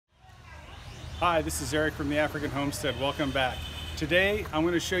Hi, this is Eric from the African Homestead. Welcome back. Today I'm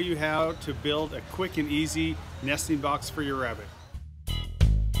going to show you how to build a quick and easy nesting box for your rabbit.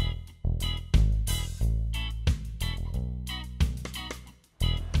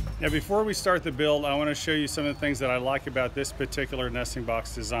 Now before we start the build, I want to show you some of the things that I like about this particular nesting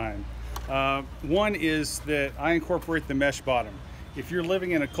box design. One is that I incorporate the mesh bottom. If you're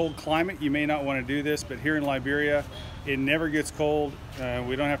living in a cold climate, you may not want to do this, but here in Liberia, it never gets cold.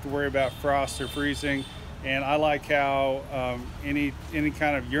 We don't have to worry about frost or freezing. And I like how any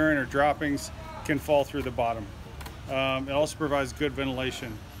kind of urine or droppings can fall through the bottom. It also provides good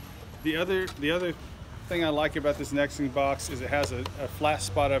ventilation. The other thing I like about this nesting box is it has a flat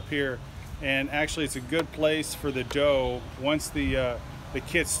spot up here, and actually it's a good place for the doe. Once the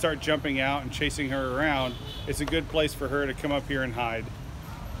kits start jumping out and chasing her around, it's a good place for her to come up here and hide.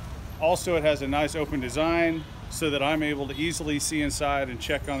 Also, it has a nice open design so that I'm able to easily see inside and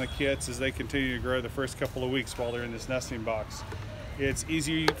check on the kits as they continue to grow the first couple of weeks while they're in this nesting box. It's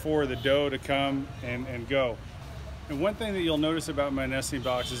easy for the doe to come and go. And one thing that you'll notice about my nesting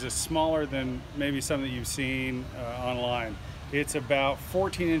box is it's smaller than maybe some that you've seen online. It's about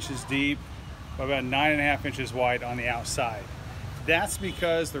 14 inches deep, about 9.5 inches wide on the outside. That's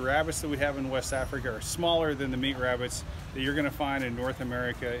because the rabbits that we have in West Africa are smaller than the meat rabbits that you're going to find in North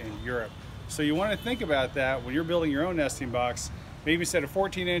America and Europe. So you want to think about that when you're building your own nesting box. Maybe instead of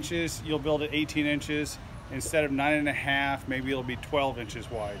 14 inches, you'll build it 18 inches. Instead of 9.5, maybe it'll be 12 inches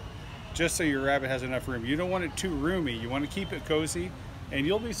wide, just so your rabbit has enough room. You don't want it too roomy. You want to keep it cozy, and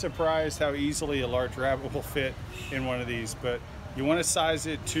you'll be surprised how easily a large rabbit will fit in one of these, but you want to size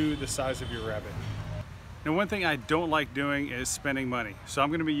it to the size of your rabbit. Now, one thing I don't like doing is spending money. So I'm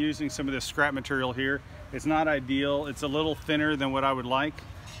going to be using some of this scrap material here. It's not ideal. It's a little thinner than what I would like,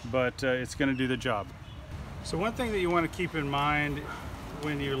 but it's going to do the job. So one thing that you want to keep in mind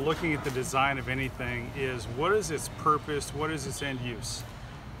when you're looking at the design of anything is what is its purpose, what is its end use.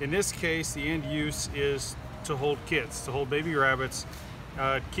 In this case, the end use is to hold kits, to hold baby rabbits,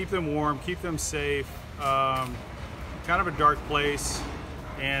 keep them warm, keep them safe, kind of a dark place,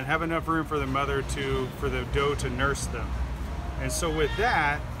 and have enough room for the mother for the doe to nurse them. And so with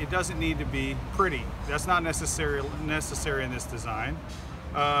that, it doesn't need to be pretty. That's not necessary in this design.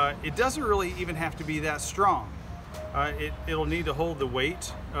 It doesn't really even have to be that strong. It'll need to hold the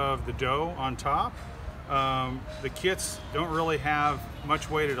weight of the doe on top. The kits don't really have much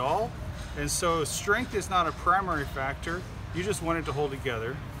weight at all, and so strength is not a primary factor. You just want it to hold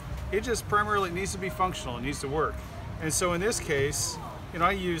together. It just primarily needs to be functional. It needs to work. And so in this case, you know,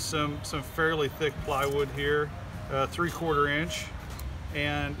 I use some fairly thick plywood here, 3/4 inch,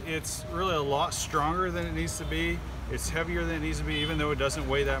 and it's really a lot stronger than it needs to be. It's heavier than it needs to be, even though it doesn't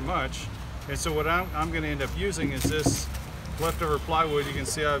weigh that much. And so what I'm going to end up using is this leftover plywood. You can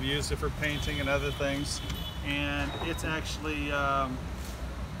see I've used it for painting and other things, and it's actually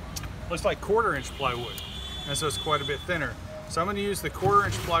looks like 1/4 inch plywood, and so it's quite a bit thinner. So I'm going to use the 1/4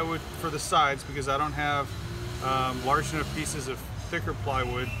 inch plywood for the sides because I don't have large enough pieces of thicker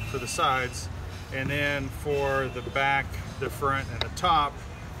plywood for the sides, and then for the back, the front, and the top,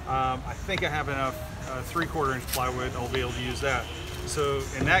 I think I have enough 3/4 inch plywood. I'll be able to use that. So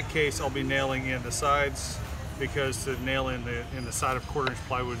in that case, I'll be nailing in the sides, because to nail in the side of 1/4 inch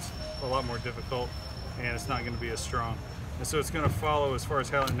plywood is a lot more difficult, and it's not going to be as strong. And so it's going to follow, as far as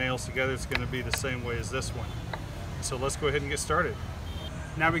how it nails together, it's going to be the same way as this one. So let's go ahead and get started.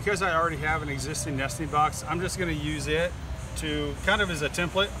 Now, because I already have an existing nesting box, I'm just going to use it to kind of as a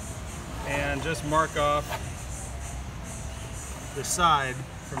template and just mark off the side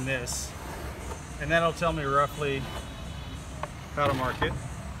from this, and that'll tell me roughly how to mark it,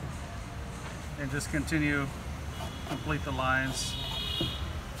 and just complete the lines.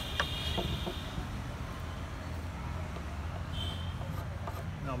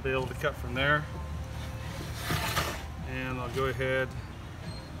 And I'll be able to cut from there, and I'll go ahead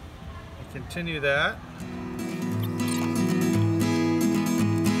and continue that.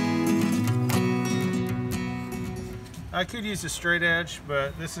 I could use a straight edge,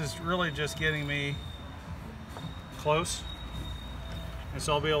 but this is really just getting me close, and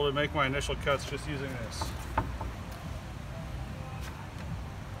so I'll be able to make my initial cuts just using this.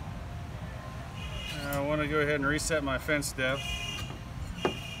 I want to go ahead and reset my fence depth.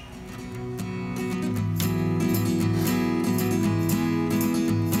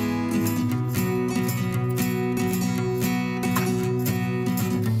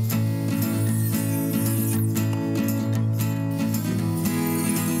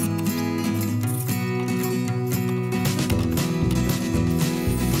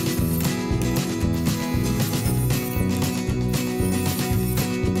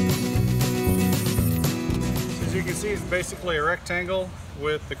 can see it's basically a rectangle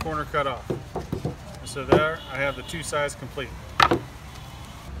with the corner cut off. So there I have the two sides complete.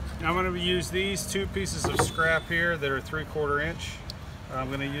 Now I'm going to use these two pieces of scrap here that are 3/4 inch. I'm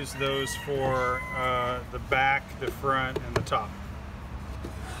going to use those for the back, the front, and the top.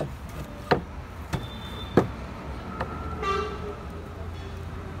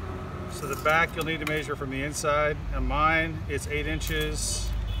 So the back you'll need to measure from the inside. And mine, it's 8 inches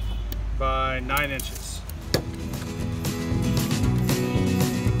by 9 inches.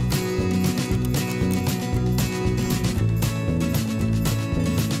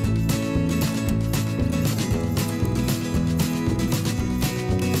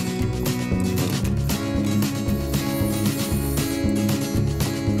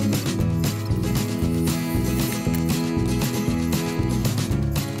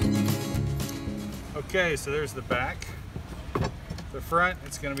 Okay, so there's the back. The front,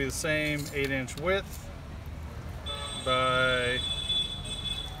 it's going to be the same 8-inch width by,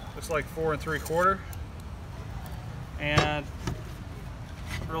 looks like 4 3/4. And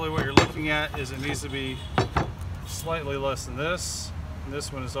really what you're looking at is it needs to be slightly less than this. And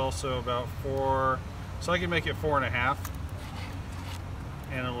this one is also about 4, so I can make it 4.5.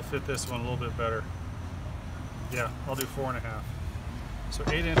 And it'll fit this one a little bit better. Yeah, I'll do 4.5. So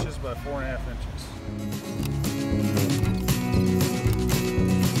 8 inches by 4.5 inches.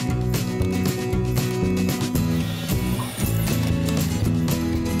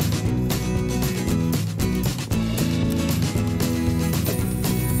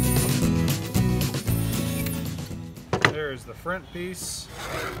 There's the front piece.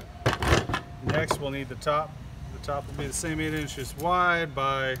 Next we'll need the top. The top will be the same 8 inches wide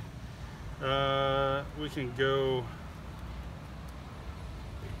by, we can go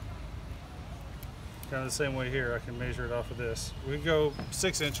kind of the same way here. I can measure it off of this. We can go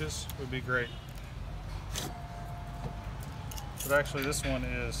 6 inches would be great. But actually this one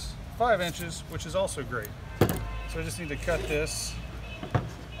is 5 inches, which is also great. So I just need to cut this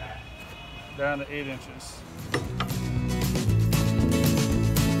down to 8 inches.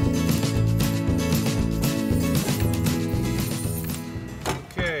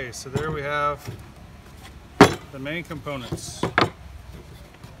 Okay, so there we have the main components.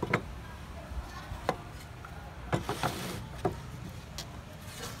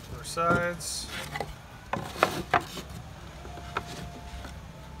 Sides. Our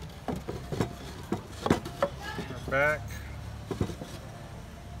back.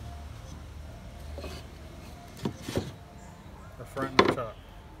 The front and the top.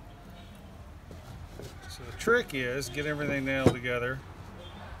 So the trick is get everything nailed together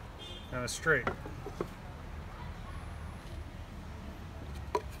kind of straight.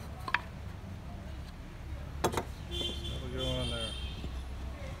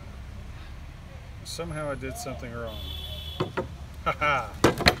 Somehow I did something wrong. Haha.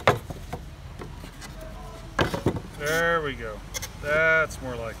 There we go. That's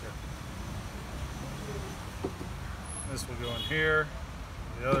more like it. This will go in here,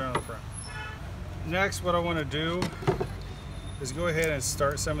 the other on the front. Next, what I want to do is go ahead and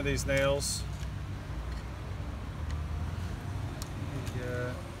start some of these nails.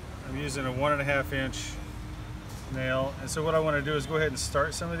 I'm using a 1.5 inch nail, and so what I want to do is go ahead and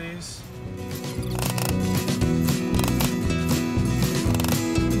start some of these.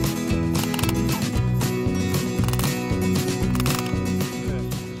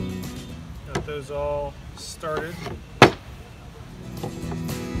 Got those all started.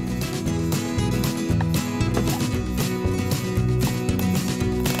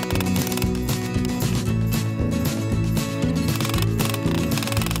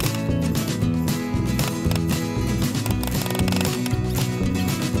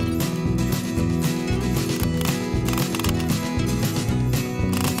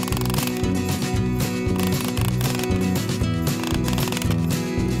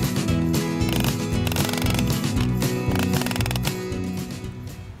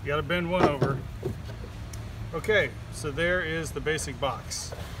 Got to bend one over. Okay, so there is the basic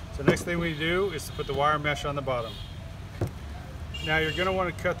box. So next thing we do is to put the wire mesh on the bottom. Now you're going to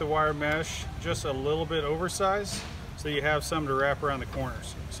want to cut the wire mesh just a little bit oversized so you have some to wrap around the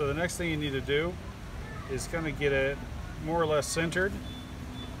corners. So the next thing you need to do is kind of get it more or less centered.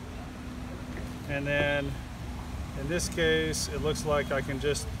 And then in this case it looks like I can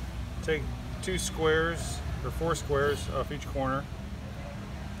just take 2 squares or 4 squares off each corner.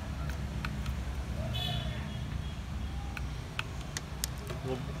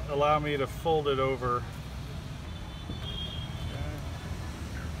 Will allow me to fold it over.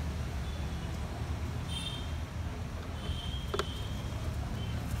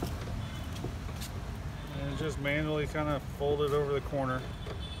 And just manually kind of fold it over the corner.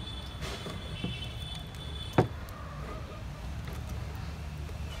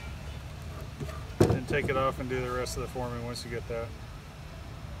 And take it off and do the rest of the forming once you get that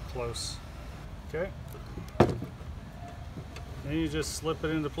close. Okay. Then you just slip it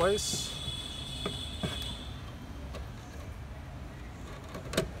into place.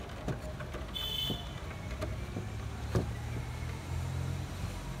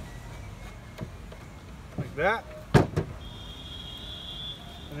 Like that. And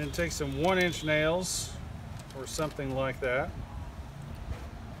then take some 1-inch nails or something like that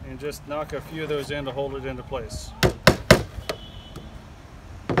and just knock a few of those in to hold it into place.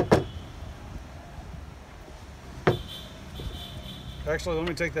 Actually, let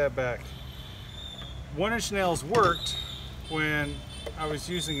me take that back. 1-inch nails worked when I was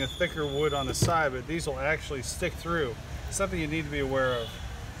using a thicker wood on the side, but these will actually stick through. Something you need to be aware of,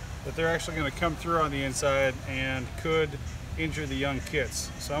 that they're actually going to come through on the inside and could injure the young kits.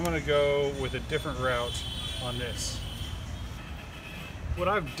 So I'm going to go with a different route on this. What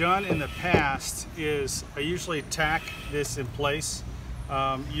I've done in the past is I usually tack this in place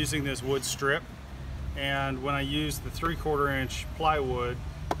using this wood strip. And when I used the 3/4 inch plywood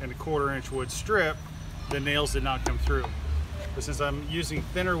and a 1/4 inch wood strip, the nails did not come through. But since I'm using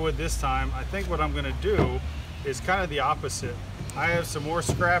thinner wood this time, I think what I'm going to do is kind of the opposite. I have some more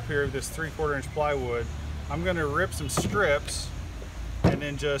scrap here of this 3/4 inch plywood. I'm going to rip some strips and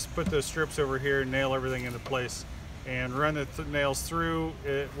then just put those strips over here and nail everything into place and run the nails through.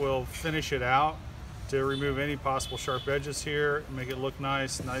 It will finish it out to remove any possible sharp edges here, make it look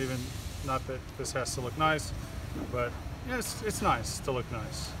nice. Not that this has to look nice, but it's nice to look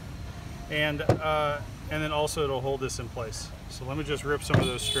nice. And then also it'll hold this in place. So let me just rip some of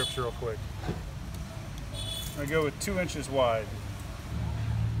those strips real quick. I'm gonna go with 2 inches wide.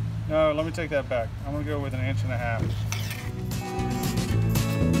 No, let me take that back. I'm gonna go with 1.5 inches.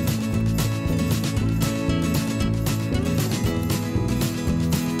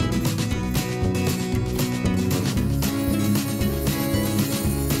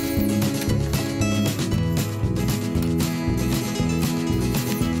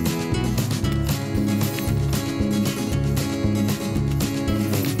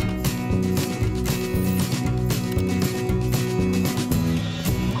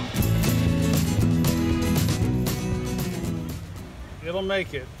 It'll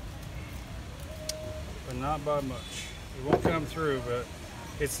make it, but not by much. It won't come through, but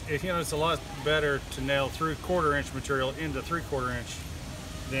it's a lot better to nail through 1/4 inch material into 3/4 inch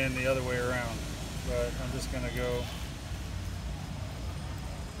than the other way around. But I'm just gonna go.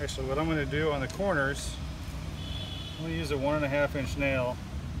 Actually, what I'm gonna do on the corners, I'm gonna use a 1.5 inch nail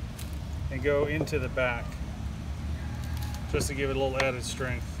and go into the back, just to give it a little added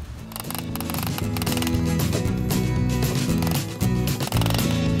strength.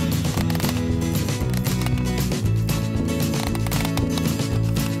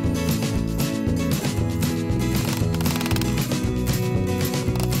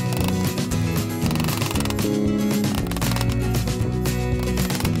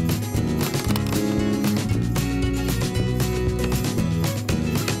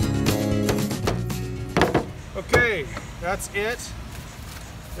 Okay, that's it.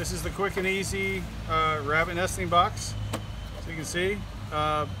 This is the quick and easy rabbit nesting box. So you can see,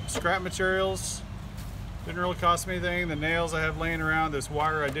 scrap materials, didn't really cost me anything. The nails I have laying around, this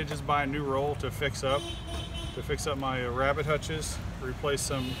wire I did just buy a new roll to fix up my rabbit hutches, replace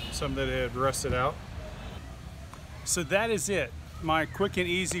some that had rusted out. So that is it. My quick and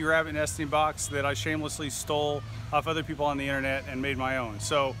easy rabbit nesting box that I shamelessly stole off other people on the internet and made my own.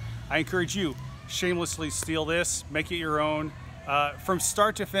 So I encourage you, shamelessly steal this, make it your own, from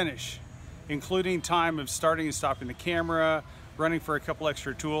start to finish, including time of starting and stopping the camera, running for a couple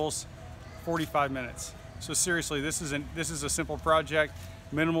extra tools, 45 minutes. So seriously, this is a simple project,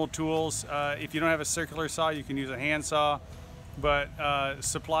 minimal tools. If you don't have a circular saw, you can use a hand saw, but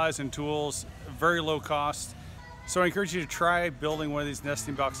supplies and tools, very low cost. So I encourage you to try building one of these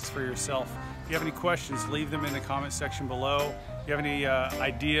nesting boxes for yourself. If you have any questions, leave them in the comment section below. If you have any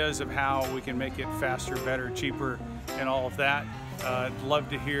ideas of how we can make it faster, better, cheaper, and all of that, I'd love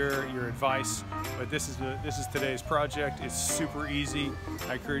to hear your advice. But this is today's project. It's super easy.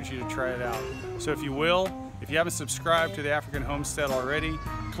 I encourage you to try it out. So if you haven't subscribed to the African Homestead already,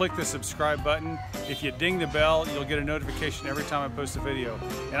 click the subscribe button. If you ding the bell, you'll get a notification every time I post a video.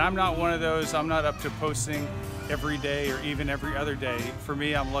 And I'm not one of those, I'm not up to posting every day or even every other day. For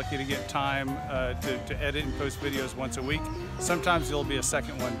me, I'm lucky to get time to edit and post videos once a week. Sometimes there'll be a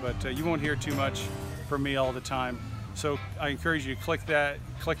second one, but you won't hear too much from me all the time. So I encourage you to click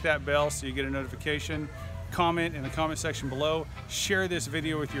that bell so you get a notification. comment in the comment section below. Share this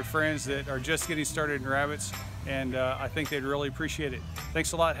video with your friends that are just getting started in rabbits, and I think they'd really appreciate it.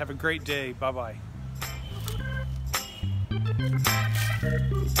 Thanks a lot. Have a great day. Bye-bye.